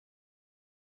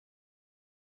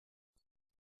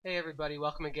Hey everybody,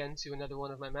 welcome again to another one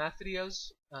of my math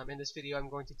videos. In this video I'm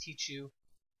going to teach you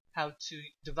how to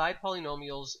divide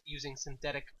polynomials using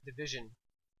synthetic division.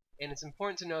 And it's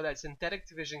important to know that synthetic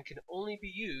division can only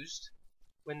be used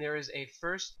when there is a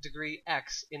first degree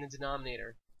x in the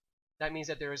denominator. That means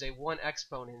that there is a 1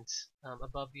 exponent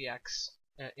above the x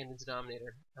in the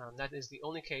denominator. That is the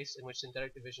only case in which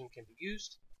synthetic division can be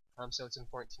used, so it's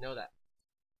important to know that.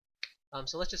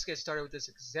 So let's just get started with this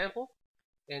example.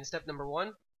 In step number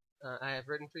 1, I have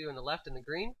written for you on the left in the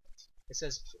green. It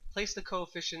says place the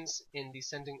coefficients in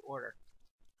descending order.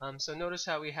 So notice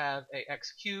how we have a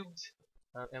x cubed,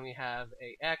 and we have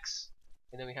a x,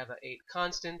 and then we have a 8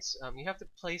 constants. You have to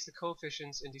place the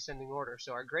coefficients in descending order.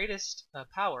 So our greatest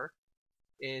power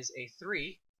is a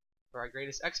 3, or our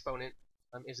greatest exponent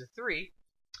is a 3,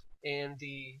 and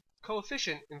the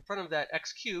coefficient in front of that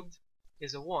x cubed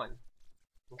is a 1.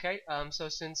 Okay, so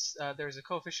since there's a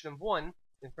coefficient of 1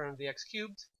 in front of the x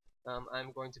cubed,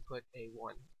 I'm going to put a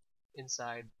 1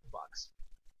 inside the box.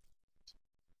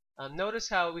 Notice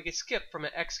how we get skipped from an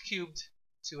x cubed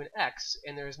to an x,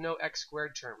 and there is no x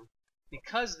squared term.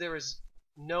 Because there is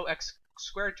no x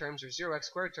squared terms, or 0 x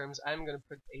squared terms, I'm going to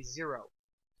put a 0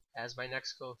 as my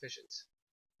next coefficient.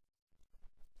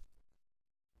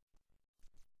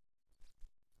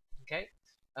 Okay,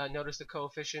 notice the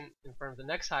coefficient in front of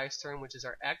the next highest term, which is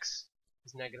our x,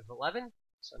 is negative 11,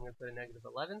 so I'm going to put a negative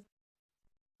 11.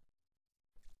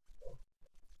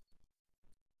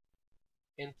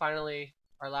 And finally,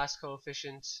 our last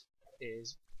coefficient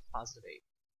is positive 8.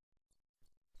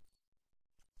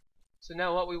 So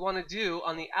now what we want to do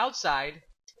on the outside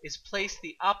is place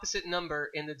the opposite number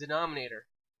in the denominator.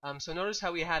 So notice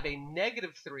how we have a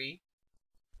negative 3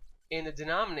 in the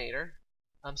denominator.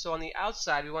 So on the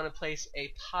outside, we want to place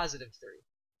a positive 3.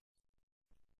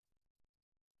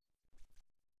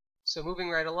 So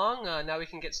moving right along, now we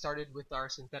can get started with our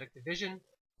synthetic division.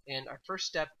 And our first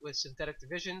step with synthetic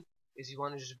division is you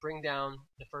want to just bring down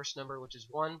the first number, which is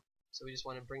 1. So we just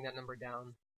want to bring that number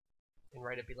down and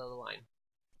write it below the line.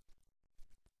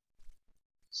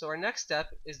 So our next step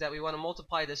is that we want to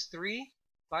multiply this 3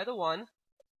 by the 1,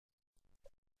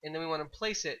 and then we want to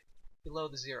place it below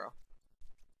the 0.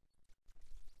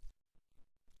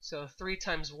 So 3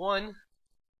 times 1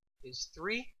 is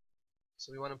 3,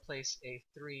 so we want to place a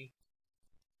 3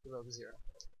 below the 0.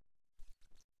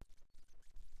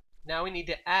 Now we need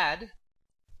to add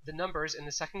the numbers in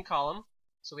the second column.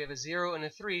 So we have a 0 and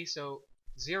a 3, so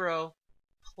 0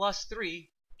 plus 3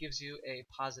 gives you a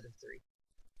positive 3.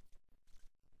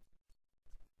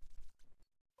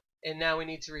 And now we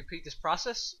need to repeat this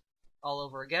process all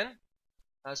over again.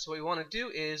 So what we want to do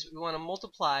is we want to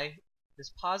multiply this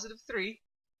positive 3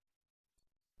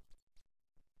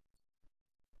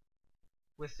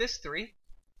 with this 3,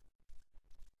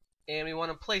 and we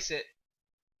want to place it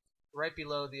right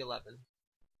below the 11.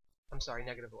 I'm sorry,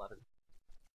 negative 11.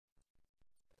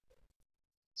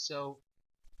 So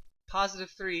positive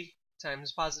 3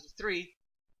 times positive 3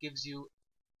 gives you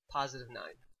positive 9.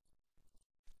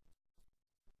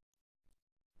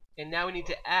 And now we need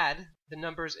to add the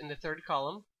numbers in the third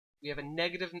column. We have a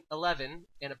negative 11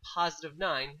 and a positive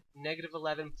 9. Negative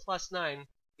 11 plus 9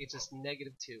 gives us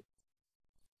negative 2.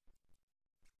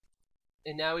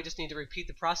 And now we just need to repeat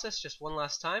the process just one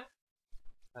last time.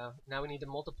 Now we need to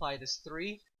multiply this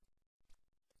 3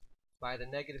 by the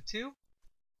negative 2.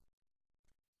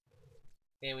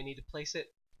 And we need to place it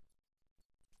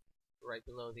right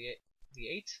below the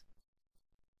 8.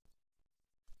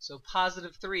 So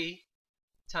positive 3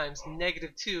 times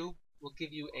negative 2 will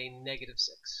give you a negative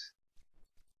 6.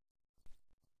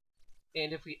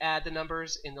 And if we add the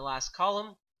numbers in the last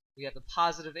column, we have the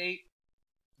positive 8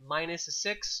 minus a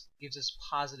 6 gives us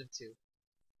positive 2.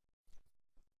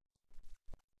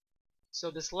 So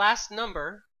this last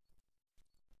number,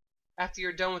 after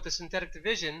you're done with the synthetic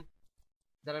division,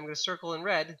 that I'm going to circle in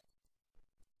red,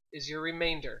 is your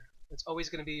remainder. It's always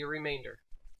going to be your remainder.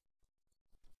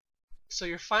 So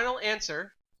your final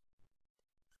answer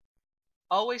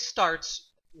always starts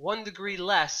 1 degree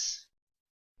less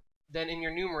than in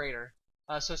your numerator.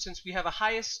 So since we have a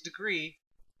highest degree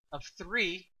of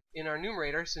 3 in our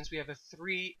numerator, since we have a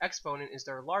 3 exponent is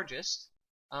our largest,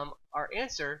 our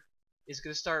answer is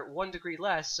going to start 1 degree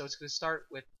less, so it's going to start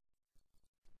with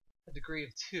a degree of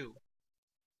 2.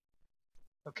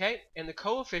 Okay, and the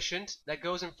coefficient that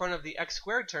goes in front of the x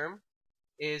squared term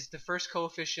is the first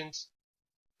coefficient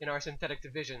in our synthetic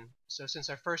division. So since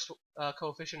our first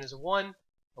coefficient is a 1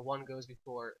 goes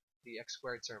before the x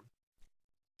squared term.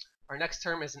 Our next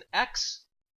term is an x,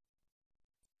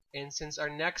 and since our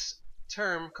next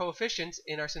term coefficient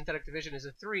in our synthetic division is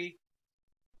a 3,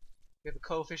 we have a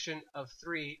coefficient of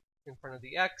 3 in front of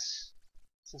the x.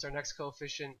 Since our next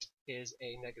coefficient is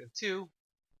a -2,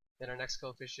 then our next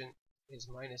coefficient is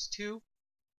 -2.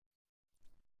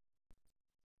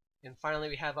 And finally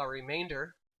we have our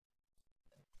remainder.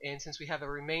 And since we have a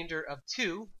remainder of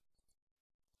 2,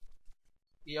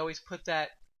 you always put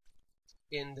that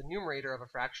in the numerator of a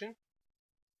fraction.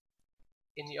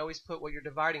 And you always put what you're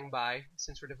dividing by.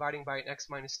 Since we're dividing by an x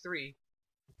minus 3,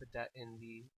 you put that in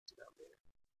the denominator.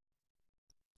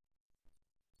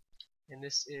 And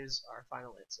this is our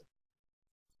final answer.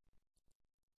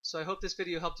 So I hope this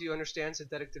video helped you understand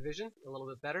synthetic division a little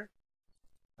bit better.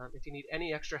 If you need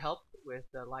any extra help with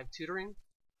live tutoring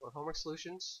or homework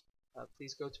solutions,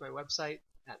 please go to my website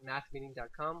at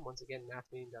mathmeeting.com. Once again,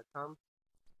 mathmeeting.com.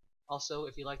 Also,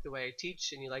 if you like the way I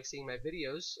teach and you like seeing my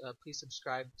videos, please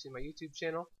subscribe to my YouTube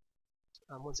channel.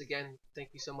 Once again, thank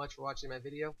you so much for watching my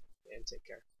video, and take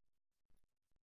care.